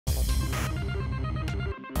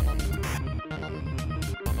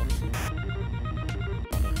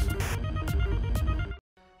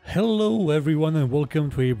Hello everyone and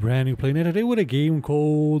welcome to a brand new PlayNow today with a game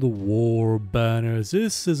called Warbanners.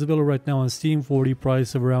 This is available right now on Steam for the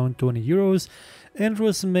price of around 20 euros and it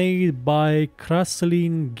was made by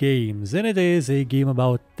Crystalline Games, and it is a game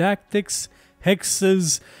about tactics,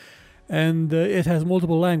 hexes, and it has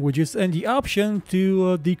multiple languages and the option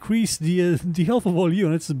to decrease the health of all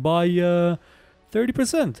units by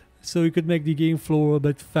 30%. So you could make the game flow a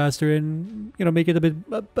bit faster and, you know, make it a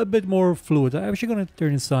bit more fluid. I'm actually going to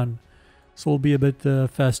turn this on, so it'll be a bit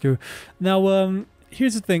faster. Now,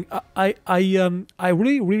 here's the thing. I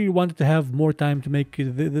really wanted to have more time to make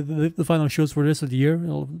the final shows for the rest of the year,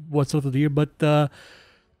 what's left of the year, but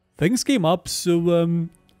things came up, so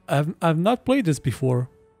I've not played this before.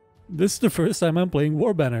 This is the first time I'm playing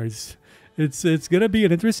Warbanners. It's gonna be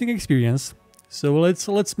an interesting experience. So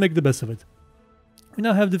let's make the best of it. We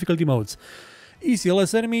now have difficulty modes. Easy,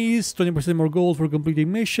 less enemies, 20% more gold for completing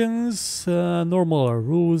missions, normal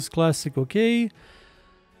rules, classic, okay.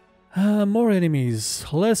 More enemies,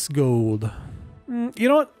 less gold. You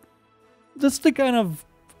know what? That's the kind of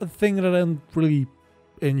thing that I don't really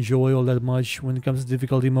enjoy all that much when it comes to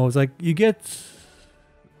difficulty modes. Like, you get...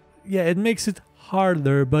 yeah, it makes it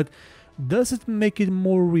harder, but does it make it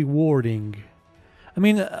more rewarding? I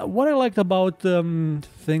mean, what I liked about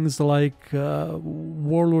things like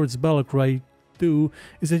Warlord's Battlecry 2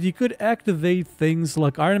 is that you could activate things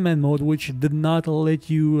like Iron Man mode, which did not let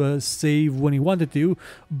you save when you wanted to,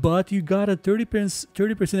 but you got a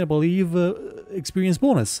 30%, I believe, experience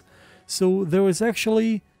bonus. So there was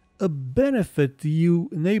actually a benefit to you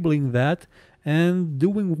enabling that and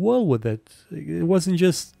doing well with it. It wasn't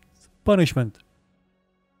just punishment.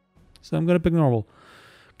 So I'm gonna pick normal.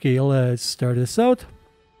 Okay, let's start this out.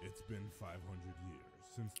 It's been 500 years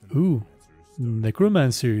since the Ooh,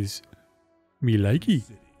 necromancers. Me likey.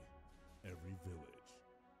 city, every village,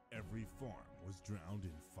 every farm was drowned in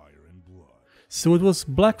fire and blood. So it was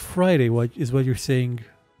Black Friday, what you're saying?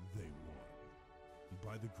 They won.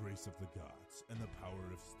 By the grace of the gods and the power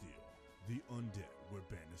of steel, the undead were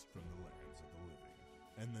banished from the lands of the living,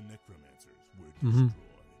 and the necromancers were destroyed.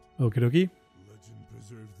 Okie dokie. Legend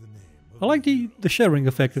preserves the name of I like the sharing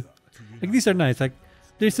effect. Like, these are nice. Like,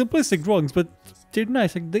 they're simplistic drawings, but they're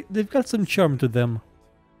nice. Like, they've got some charm to them.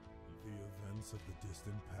 The events of the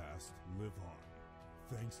distant past live on,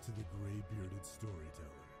 thanks to the gray-bearded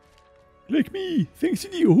storyteller. Like me, thanks to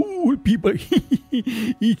the old people.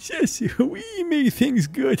 It says we make things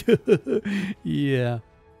good. Yeah.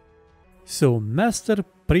 So, Master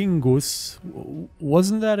Pringus,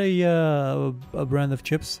 wasn't that a brand of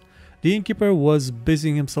chips? The innkeeper was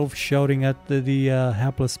busying himself shouting at the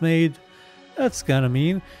hapless maid. That's kinda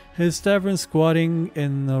mean. His tavern squatting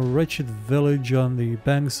in a wretched village on the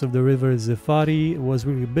banks of the river Zefari was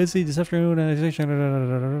really busy this afternoon.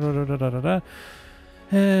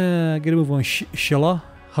 Get a move on Sheila.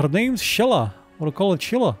 Her name's Sheila. We'll call it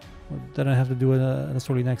Sheila. Then I have to do an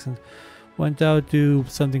Australian accent. Went out to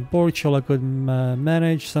something port. Sheila could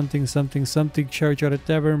manage something, charge out a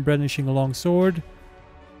tavern, brandishing a long sword.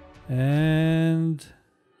 And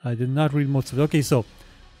I did not read most of it. Okay, so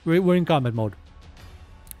we're in combat mode.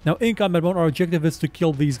 Now, in combat mode, our objective is to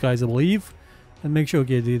kill these guys, I believe, and make sure.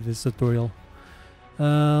 Okay, this tutorial.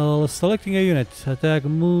 Selecting a unit, attack,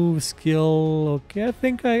 move, skill. Okay, I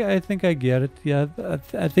think I get it. Yeah,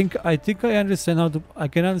 I think I understand how to. I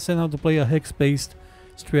can understand how to play a hex-based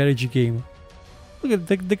strategy game. Look at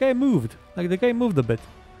the guy moved. Like, the guy moved a bit.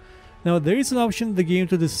 Now there is an option in the game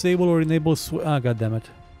to disable or enable. Ah, god damn it.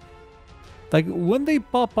 Like, when they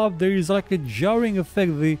pop up, there is like a jarring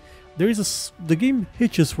effect. The game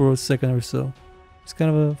hitches for a second or so. It's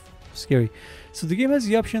kind of scary. So the game has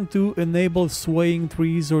the option to enable swaying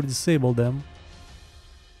trees or disable them.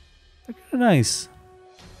 They're kind of nice.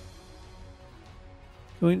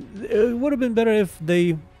 I mean, it would have been better if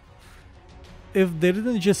they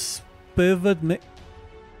didn't just pivot.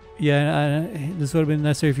 Yeah, this would have been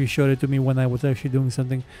nicer if you showed it to me when I was actually doing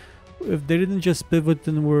something. If they didn't just pivot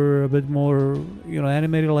and were a bit more, you know,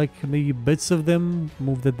 animated, like maybe bits of them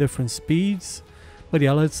moved at different speeds. But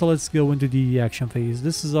yeah, let's go into the action phase.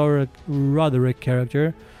 This is our Roderick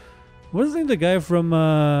character. What's the name? The guy from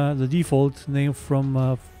the default name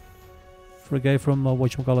from for a guy from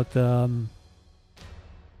whatchamacallit,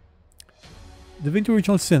 Divinity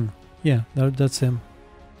Original Sin. Yeah, that's him.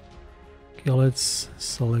 Okay, let's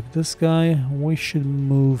select this guy. We should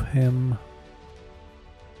move him.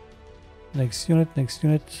 Next unit.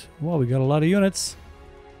 Wow, we got a lot of units.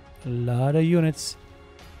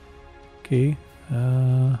 Okay.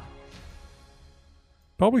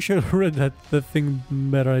 Probably should have read that thing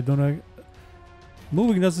better. I don't know.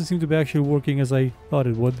 Moving doesn't seem to be actually working as I thought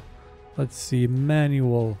it would. Let's see,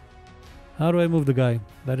 manual. How do I move the guy?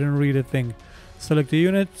 I didn't read a thing. Select a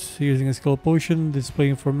unit, using a skill potion, display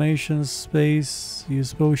information, space,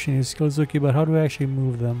 use potion, use skills, okay, but how do I actually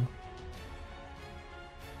move them?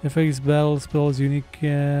 Effects, battle, spells, unique,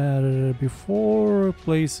 before,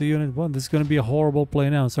 place a unit, well, this is gonna be a horrible play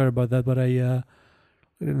now, sorry about that, but I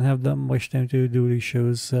didn't have that much time to do these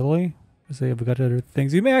shows, silly, because I've got other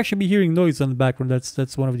things. You may actually be hearing noise on the background,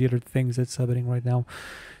 that's one of the other things that's happening right now.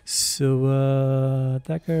 So,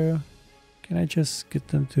 attacker, can I just get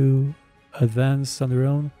them to advance on their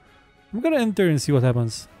own? I'm gonna enter and see what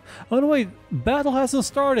happens. Oh no, wait, battle hasn't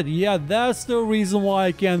started. Yeah, that's the reason why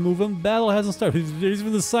I can't move him. Battle hasn't started. There's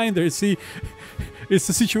even a sign there. See, it's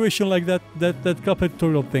a situation like that Cuphead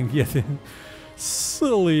tutorial thing. Yeah,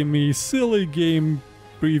 silly me, silly game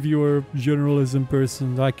previewer journalism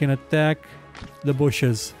person. I can attack the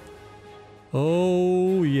bushes.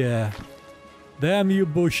 Oh yeah, damn you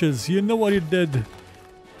bushes! You know what you did?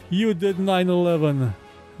 You did 9/11.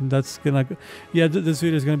 That's gonna, yeah, this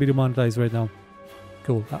video is gonna be demonetized right now.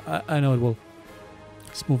 Cool, I know it will.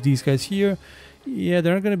 Let's move these guys here. Yeah,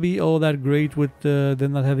 they're not gonna be all that great with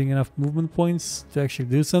them not having enough movement points to actually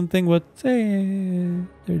do something, but hey,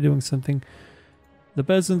 they're doing something. The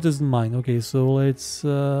peasant isn't mine. Okay, so let's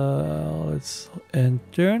end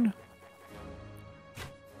turn.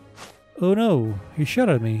 Oh no, he shot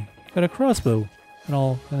at me. He got a crossbow and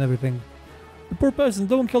all and everything. The poor peasant,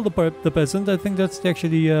 don't kill the peasant. I think that's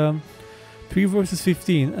actually 3 versus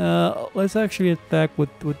 15. Let's actually attack with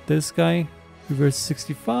this guy. 3 versus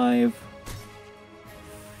 65.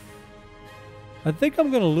 I think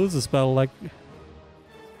I'm gonna lose this battle. Like,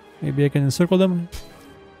 maybe I can encircle them.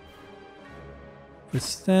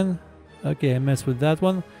 Versus 10. Okay, I messed with that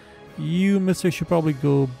one. You, mister, should probably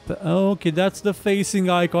go. Okay, that's the facing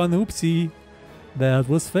icon. Oopsie. That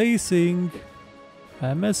was facing.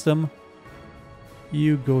 I missed them.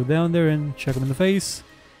 You go down there and check them in the face.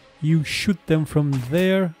 You shoot them from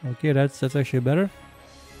there. Okay, that's actually better.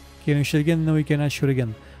 Can you shoot again? No, you cannot shoot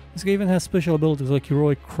again. This guy even has special abilities like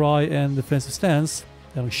Heroic Cry and Defensive Stance.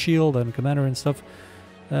 And Shield and Commander and stuff.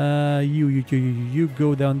 You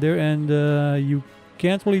go down there and you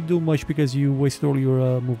can't really do much because you wasted all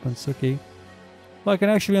your movements. Okay. Well, I can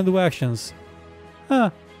actually undo actions. Huh.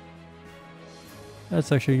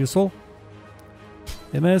 That's actually useful.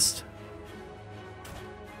 They missed.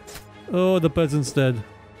 Oh, the peasant's dead.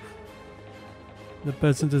 The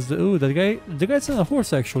peasant is the... Oh, that guy... The guy's on a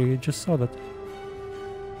horse, actually. I just saw that.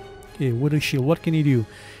 Okay, with a shield. What can he do?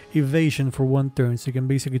 Evasion for 1 turn. So you can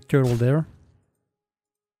basically turtle there.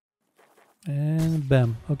 And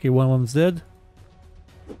bam. Okay, one of them's dead.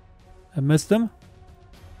 I missed him.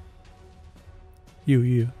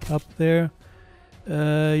 You. Up there.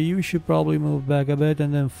 You should probably move back a bit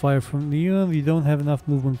and then fire from you. You don't have enough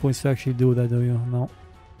movement points to actually do that, do you? No.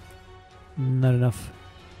 Not enough.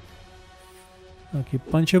 Okay,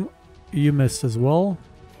 punch him. You missed as well.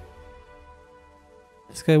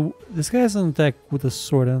 This guy has an attack with a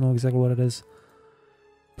sword. I don't know exactly what it is.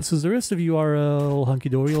 So the rest of you are all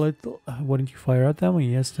hunky-dory. Why don't you fire at them?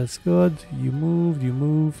 Yes, that's good. You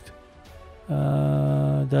moved.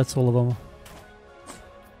 That's all of them.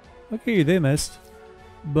 Okay, they missed.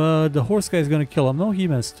 But the horse guy is gonna kill him. No, he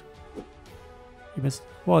missed. He missed.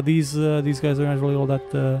 Wow, these guys are not really all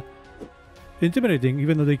that intimidating,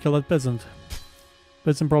 even though they kill that peasant.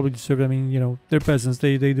 Peasant probably deserve. I mean, you know, they're peasants.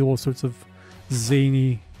 They do all sorts of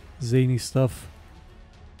zany stuff,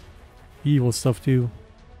 evil stuff too.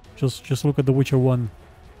 Just look at The Witcher 1.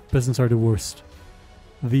 Peasants are the worst.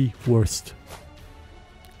 The worst.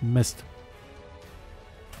 Missed.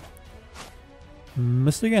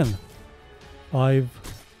 Missed again. 5.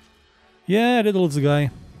 Yeah, I did lose the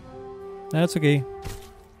guy. That's okay.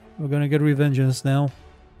 We're gonna get revengeance now.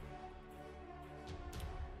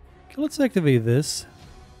 Okay, let's activate this.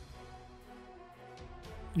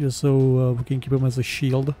 Just so we can keep him as a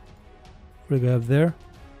shield. What do we have there?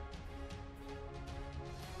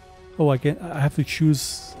 Oh, I have to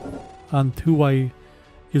choose on who I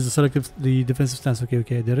use the defensive stance. Okay,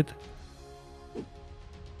 I did it.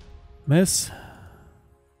 Miss.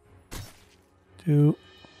 2.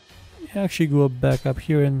 Actually go back up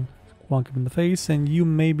here and wonk him in the face, and you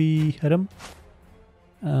maybe hit him.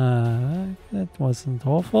 That wasn't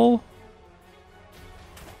awful.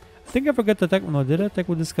 I think I forgot to attack. No, did I attack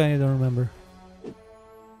with this guy? I don't remember.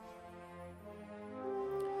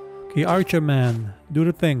 Okay, Archer Man, do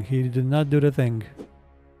the thing. He did not do the thing.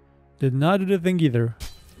 Did not do the thing either.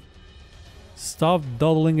 Stop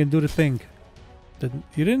dawdling and do the thing.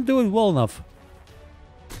 You didn't do it well enough.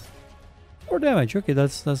 4 damage. Okay,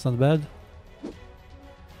 that's not bad.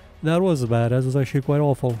 That was bad. That was actually quite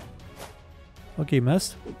awful. Okay,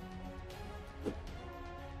 missed.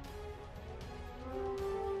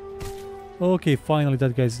 Okay, finally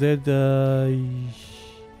that guy's dead.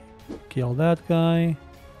 Kill that guy.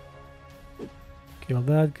 Kill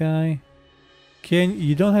that guy.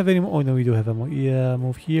 You don't have any more? Oh no, you do have ammo. Yeah,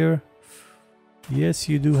 move here. Yes,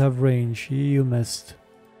 you do have range. You missed.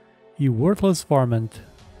 You worthless varmint.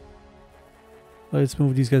 Let's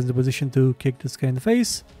move these guys into position to kick this guy in the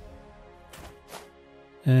face.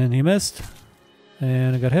 And he missed.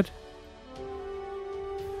 And I got hit.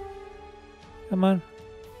 Come on.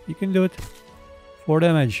 You can do it. 4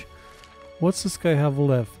 damage. What's this guy have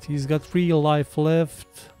left? He's got 3 life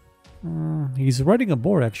left. He's riding a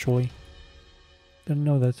boar actually. Didn't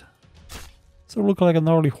know that. So look like a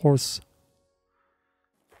gnarly horse.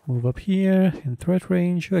 Move up here in threat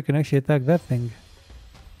range. I can actually attack that thing.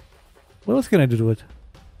 What else can I do to it?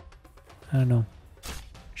 I don't know.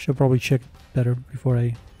 Should probably check better before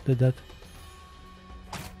I did that.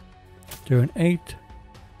 Turn 8.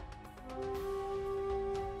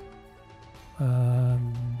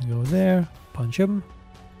 Go there. Punch him.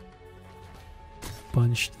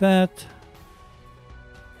 Punch that.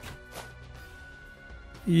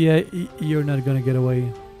 Yeah, you're not gonna get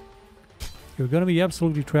away. You're gonna be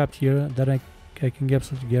absolutely trapped here. That I can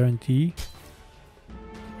absolutely guarantee.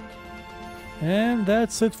 And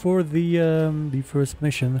that's it for the first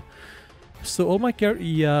mission. So all my characters,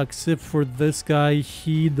 yeah, except for this guy,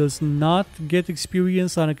 he does not get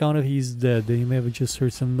experience on account of he's dead. You may have just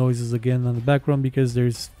heard some noises again on the background because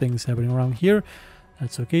there's things happening around here.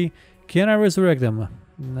 That's okay. Can I resurrect them?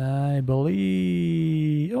 I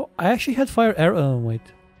believe... Oh, I actually had fire arrow... Oh, wait.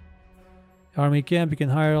 Army camp, you can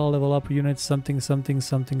hire all level up units, something. Is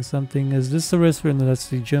this a resurrect? No,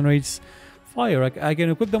 that's it generates fire. I can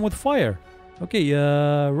equip them with fire. Okay,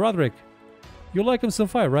 Roderick. You like some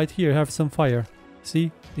fire right here. Have some fire.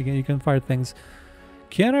 See, you can fire things.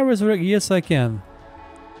 Can I resurrect? Yes, I can.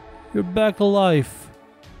 You're back to life,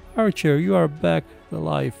 Archer. You are back to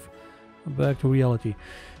life, back to reality.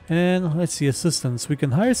 And let's see, assistance. We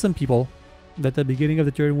can hire some people that at the beginning of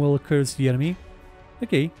the turn will curse the enemy.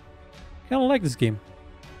 Okay, kind of like this game.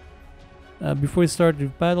 Before we start the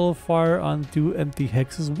battle, fire onto empty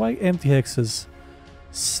hexes. Why empty hexes?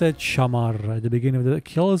 Set Shamar at the beginning of the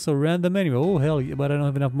kills a random enemy. Oh hell, but I don't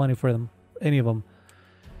have enough money for them. Any of them.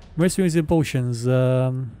 Mercenaries and potions.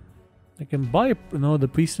 I can buy. No, the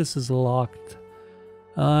priestess is locked.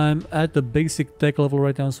 I'm at the basic tech level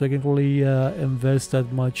right now, so I can't really invest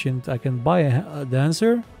that much. And I can buy a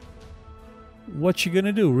dancer. What she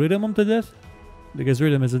gonna do? Rhythm him to death? Because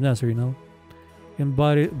rhythm is a dancer, you know. Can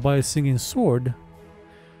buy a singing sword.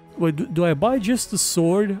 Wait, do I buy just the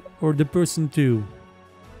sword or the person too?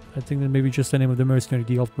 I think that maybe just the name of the mercenary,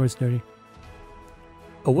 the elf mercenary.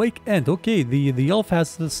 Awake Ent. Okay, the elf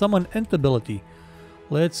has the summon Ent ability.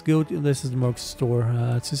 Let's go to... This is the Merc store.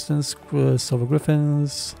 Assistance, Silver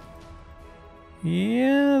Griffins.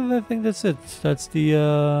 Yeah, I think that's it. That's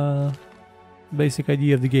the basic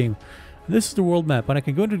idea of the game. This is the world map, and I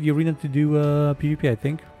can go into the arena to do PvP, I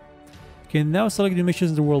think. Can now select the missions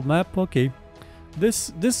in the world map. Okay.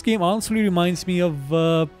 This game honestly reminds me of...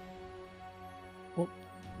 well,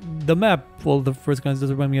 the map, well, the first glance does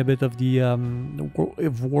remind me a bit of the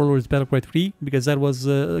Warlords Battlecry 3, because that was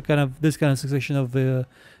kind of this kind of succession of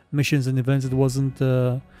missions and events. It wasn't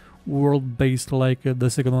world-based like the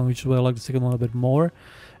second one, which is why I like the second one a bit more.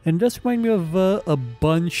 And it does remind me of a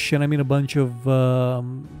bunch, and I mean a bunch of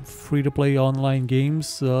free-to-play online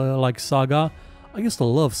games like Saga. I used to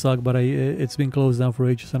love Saga, but it's been closed down for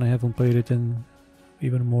ages, and I haven't played it in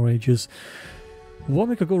even more ages. 1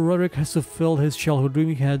 week ago, Roderick has fulfilled his childhood dream.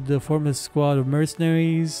 He had formed a squad of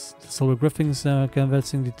mercenaries, the Silver Griffins,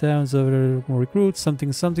 canvassing the towns of the recruits,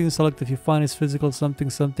 something, select if you find his physical,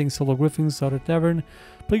 something, Silver Griffins, outer tavern.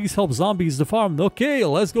 Please help zombies the farm. Okay,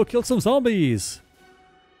 let's go kill some zombies.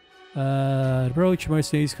 Approach,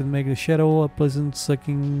 mercenaries can make the shadow a pleasant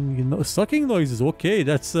sucking, sucking noises. Okay,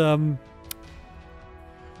 that's,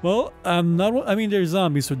 well, I'm not, I mean, they're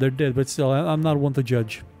zombies, so they're dead, but still, I'm not one to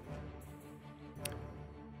judge.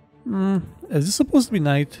 Is this supposed to be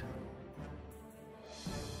night?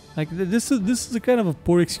 Like this is a kind of a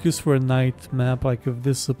poor excuse for a night map. Like if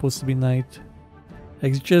this is supposed to be night,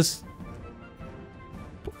 like it's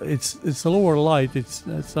a lower light. It's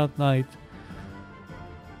not night.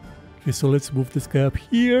 Okay, so let's move this guy up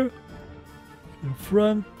here in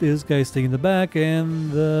front. This guy's staying in the back,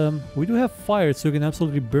 and we do have fire, so we can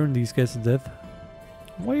absolutely burn these guys to death.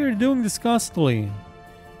 Why are you doing this constantly?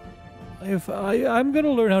 If I'm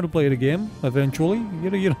gonna learn how to play the game eventually.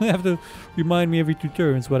 You don't have to remind me every 2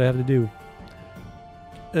 turns what I have to do.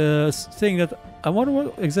 saying that I wonder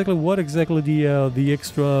what exactly the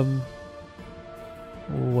extra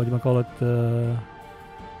what do you call it?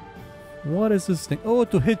 What is this thing? Oh,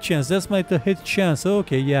 to hit chance. That's my to hit chance.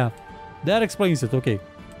 Okay, yeah, that explains it. Okay.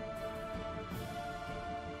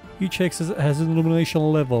 Each hex has an illumination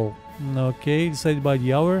level. Okay, decided by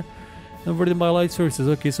the hour. Converted by light sources.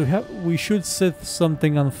 Okay, so we should set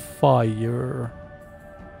something on fire.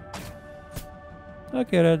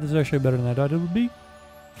 Okay, that is actually better than I thought it would be.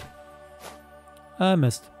 I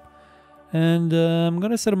missed. And I'm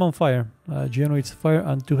gonna set them on fire. Generates fire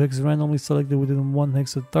on 2 hex randomly selected within 1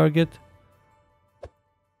 hex of target.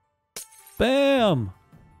 Bam!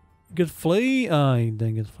 Get flame. I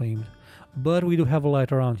didn't get flamed. But we do have a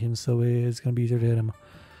light around him, so it's gonna be easier to hit him.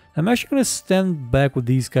 I'm actually gonna stand back with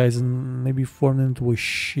these guys and maybe form them into a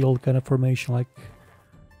shield kind of formation, like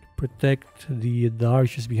protect the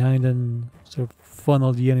archers behind and sort of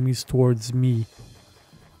funnel the enemies towards me.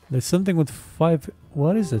 There's something with 5.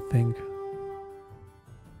 What is that thing?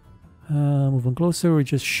 Moving closer, or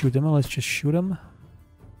just shoot them. Let's just shoot them.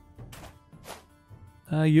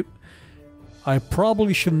 I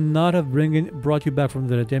probably should not have brought you back from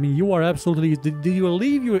the dead. I mean, you are absolutely... Did you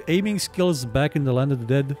leave your aiming skills back in the land of the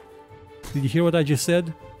dead? Did you hear what I just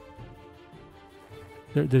said?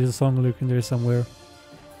 There's a song lurking there somewhere.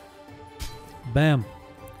 Bam.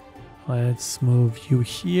 Let's move you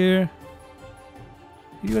here.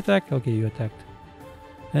 Did you attack? Okay, you attacked.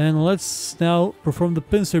 And let's now perform the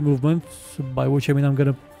pincer movement, by which I mean I'm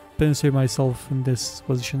gonna pincer myself in this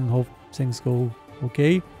position and hope things go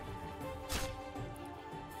okay.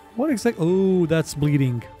 What exactly? Oh, that's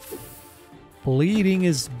bleeding. Bleeding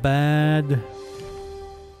is bad.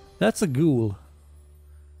 That's a ghoul.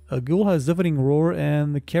 A ghoul has deafening roar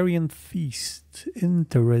and the carrion feast.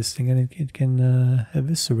 Interesting, and it can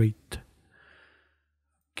eviscerate.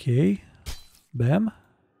 Okay. Bam.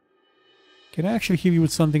 Can I actually hit you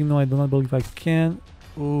with something? No, I do not believe I can.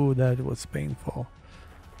 Oh, that was painful.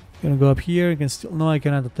 Gonna go up here. I can still... No, I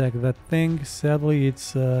cannot attack that thing. Sadly,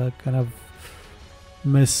 it's kind of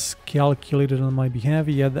miscalculated on my behalf.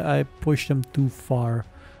 Yeah, I pushed them too far.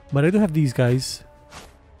 But I do have these guys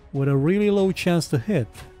with a really low chance to hit.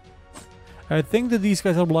 I think that these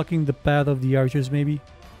guys are blocking the path of the archers, maybe.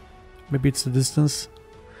 Maybe it's the distance.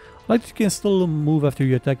 Like, you can still move after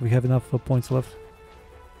you attack if we have enough points left.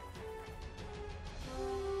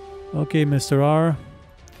 Okay, Mr. R.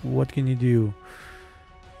 What can you do?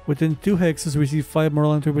 Within 2 hexes, receive 5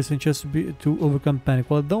 moral and 2% chance to overcome panic.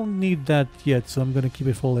 Well, I don't need that yet, so I'm gonna keep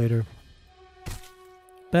it for later.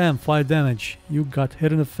 Bam, 5 damage. You got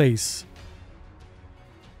hit in the face.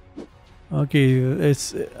 Okay,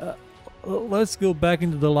 it's... let's go back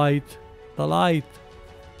into the light. The light.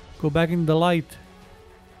 Go back into the light.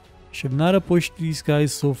 Should not have pushed these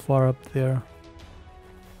guys so far up there.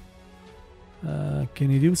 Can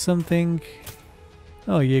you do something?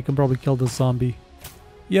 Oh yeah, you can probably kill the zombie.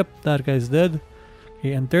 Yep, that guy's dead.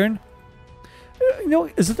 Okay, and turn. You know,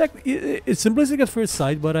 it's simplistic at first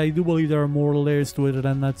sight, but I do believe there are more layers to it that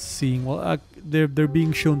I'm not seeing. Well, they're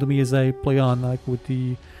being shown to me as I play on, like with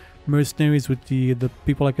the mercenaries, with the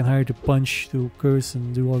people I can hire to punch, to curse,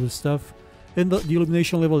 and do all this stuff. And the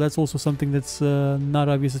illumination level, that's also something that's not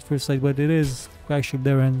obvious at first sight, but it is actually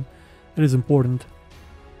there and it is important.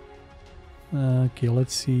 Okay,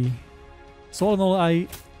 let's see. So all in all, I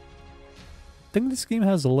think this game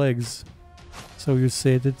has legs. So you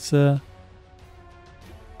said it's it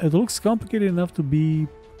looks complicated enough to be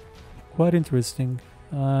quite interesting.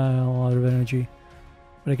 A lot of energy.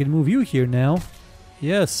 But I can move you here now.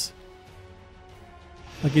 Yes.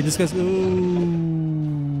 Okay, this guy's...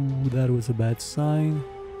 Ooh, that was a bad sign.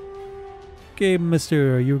 Okay,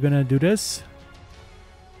 mister, you're gonna do this.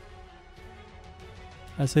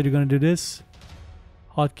 I said you're gonna do this.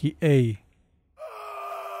 Hotkey A.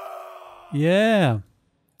 Yeah.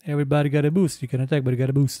 Everybody got a boost. You can attack, but you got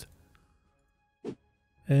a boost.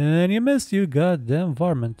 And you missed, you goddamn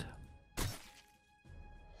varmint.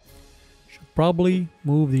 Should probably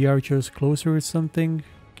move the archers closer or something.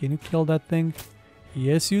 Can you kill that thing?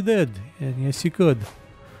 Yes, you did. And yes, you could.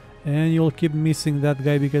 And you'll keep missing that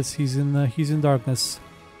guy because he's in darkness.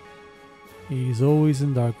 He's always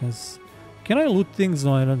in darkness. Can I loot things?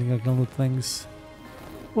 No, I don't think I can loot things.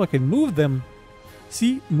 Well, I can move them.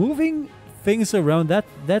 See, moving things around,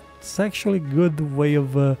 that's actually a good way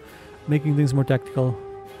of making things more tactical.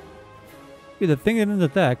 Yeah, the thing didn't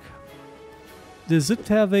attack. Does it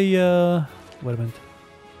have a... wait a minute.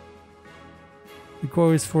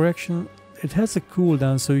 Requires for action. It has a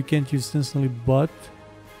cooldown, so you can't use it instantly, but...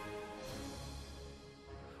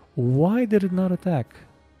 why did it not attack?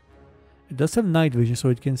 It does have night vision, so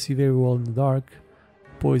it can see very well in the dark.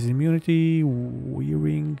 poison immunity,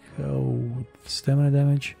 wearing, stamina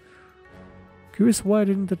damage. Curious why I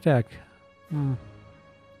didn't attack. Come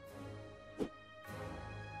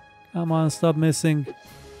on, stop missing.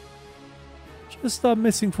 Just stop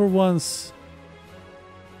missing for once.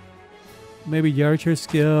 Maybe the archer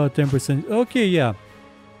skill, 10%. Okay, yeah.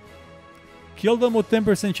 Kill them with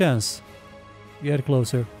 10% chance. Get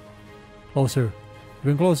closer. Closer.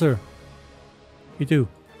 Even closer. You too.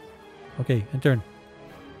 Okay, and turn.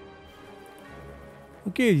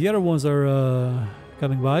 Okay, the other ones are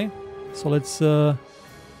coming by. So let's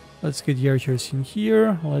get the archers in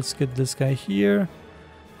here. Let's get this guy here.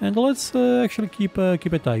 And let's actually keep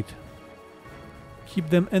it tight. Keep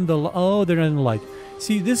them in the... Oh, they're not in the light.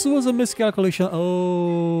 See, this was a miscalculation.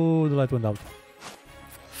 Oh, the light went out.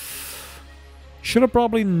 Should have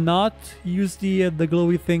probably not used the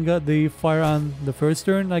glowy thing, the fire on the first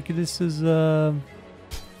turn. Like, this is not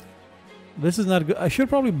good. I should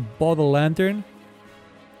probably bought the lantern.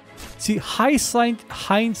 See, hindsight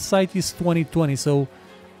is 20/20, so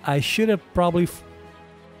I should have probably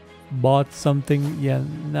bought something. Yeah,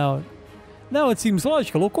 now it seems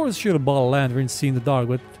logical. Of course, I should have bought a lantern, see in the dark,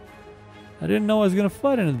 but I didn't know I was gonna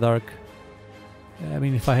fight in the dark. I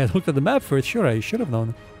mean, if I had looked at the map first, sure, I should have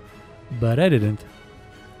known. But I didn't.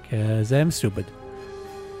 Because I'm stupid.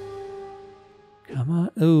 Come on.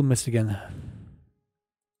 Oh, missed again.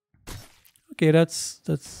 Okay, that's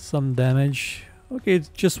some damage. Okay, it's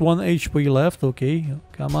just 1 HP left. Okay,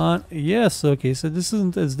 come on. Yes, okay, so this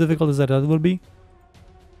isn't as difficult as I thought it would be.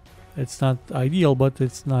 It's not ideal, but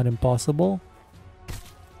it's not impossible.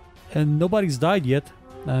 And nobody's died yet.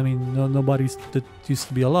 I mean, nobody's that used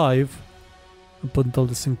to be alive up until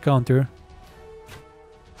this encounter.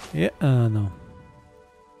 Yeah, no.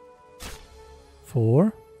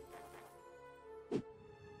 4.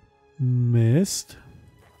 Missed.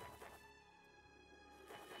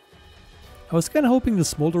 I was kind of hoping the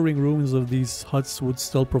smoldering ruins of these huts would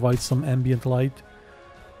still provide some ambient light,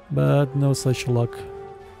 but no such luck.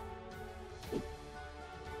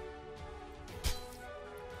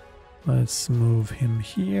 Let's move him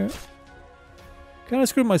here. Kind of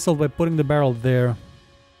screwed myself by putting the barrel there.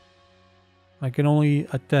 I can only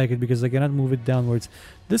attack it because I cannot move it downwards.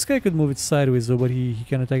 This guy could move it sideways though, but he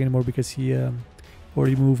can't attack anymore because he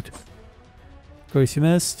already moved. Of course, you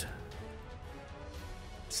missed.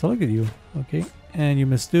 So look at you. Okay, and you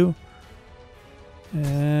missed too.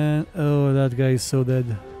 And oh, that guy is so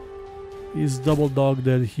dead. He's double dog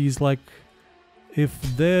dead. He's like, if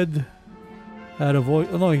dead, had a voice.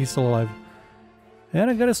 Oh no, he's still alive. And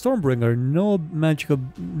I got a Stormbringer.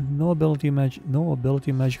 No ability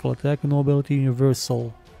magical attack, no ability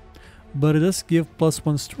universal. But it does give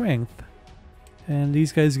 +1 strength. And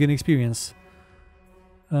these guys gain experience.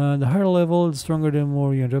 The higher level, the stronger the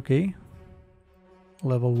more unit. Okay.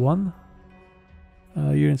 Level 1.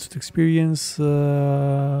 Units with experience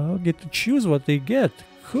get to choose what they get.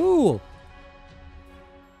 Cool!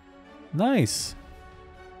 Nice.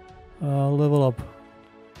 Level up.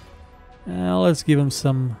 Let's give him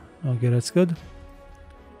some... Okay, that's good.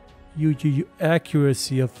 You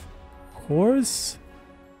accuracy, of course.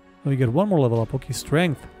 Oh, you get one more level up. Okay,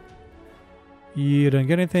 strength. You don't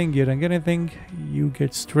get anything, you don't get anything. You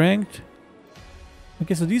get strength.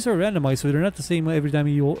 Okay, so these are randomized, so they're not the same every time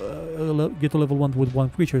you get to level 1 with one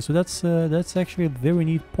creature. So that's actually a very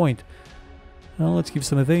neat point. Now let's give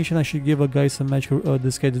some evasion. I should give a guy some magic.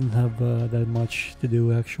 This guy didn't have that much to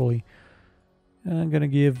do actually. I'm gonna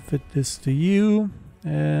give this to you,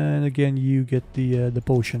 and again you get the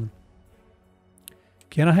potion.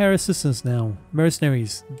 Can I hire assistants now?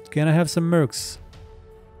 Mercenaries. Can I have some mercs?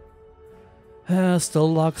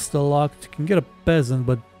 Still locked. Can get a peasant,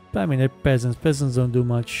 but I mean they're peasants. Peasants don't do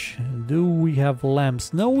much. Do we have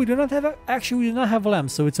lamps? No, we do not have. Actually, we do not have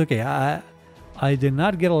lamps, so it's okay. I did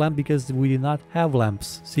not get a lamp because we did not have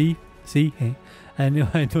lamps. See, hey, I knew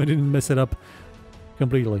I didn't mess it up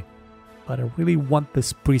completely. But I really want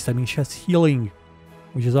this priest. I mean, she has healing,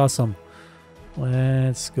 which is awesome.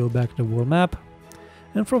 Let's go back to the world map.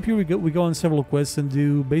 And from here we go on several quests and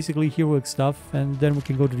do basically heroic stuff. And then we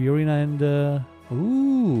can go to the arena and...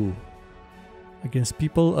 ooh! Against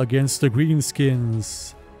people, against the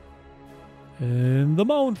greenskins. In the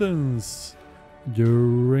mountains.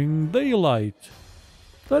 During daylight.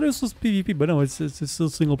 Thought this was PvP, but no, it's still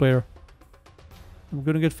single player. I'm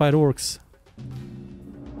gonna get fight orcs.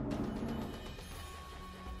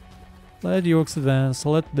 Let the orcs advance,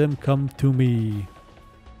 let them come to me.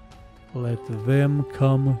 Let them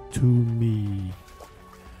come to me.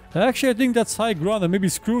 Actually, I think that's high ground. I may be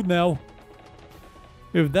screwed now.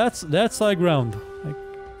 If that's high ground. Like,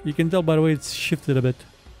 you can tell by the way it's shifted a bit.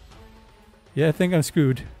 Yeah, I think I'm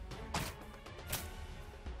screwed.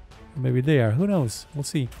 Maybe they are. Who knows? We'll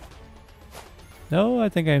see. No, I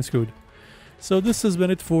think I'm screwed. So this has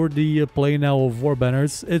been it for the play now of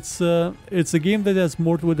Warbanners. It's a game that has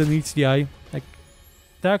more to it than meets the eye. Like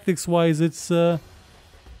tactics-wise, it's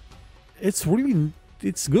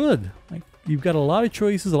good. Like you've got a lot of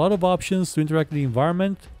choices, a lot of options to interact with the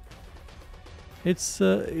environment. It's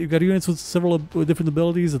you've got units with several different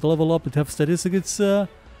abilities that level up, that have statistics. It's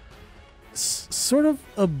sort of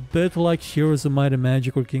a bit like Heroes of Might and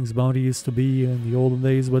Magic or King's Bounty used to be in the olden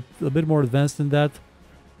days, but a bit more advanced than that.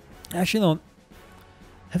 Actually, no.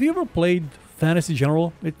 Have you ever played Fantasy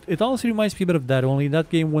General? It honestly reminds me a bit of that, only in that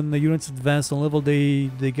game when the units advance on level, they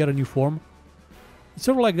get a new form. It's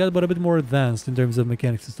sort of like that, but a bit more advanced in terms of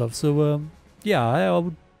mechanics and stuff. So, yeah, I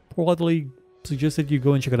would wholeheartedly suggest that you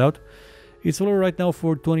go and check it out. It's available right now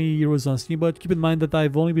for 20 euros on Steam, but keep in mind that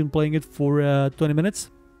I've only been playing it for 20 minutes.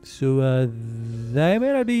 So, I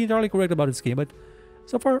may not be entirely correct about this game, but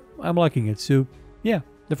so far, I'm liking it. So, yeah,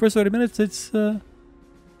 the first 30 minutes, it's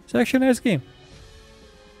actually a nice game.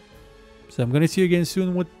 So I'm gonna see you again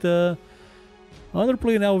soon with another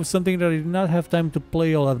play now of something that I did not have time to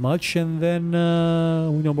play all that much, and then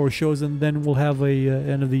we know more shows, and then we'll have a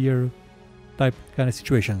end of the year type kind of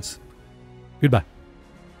situations. Goodbye.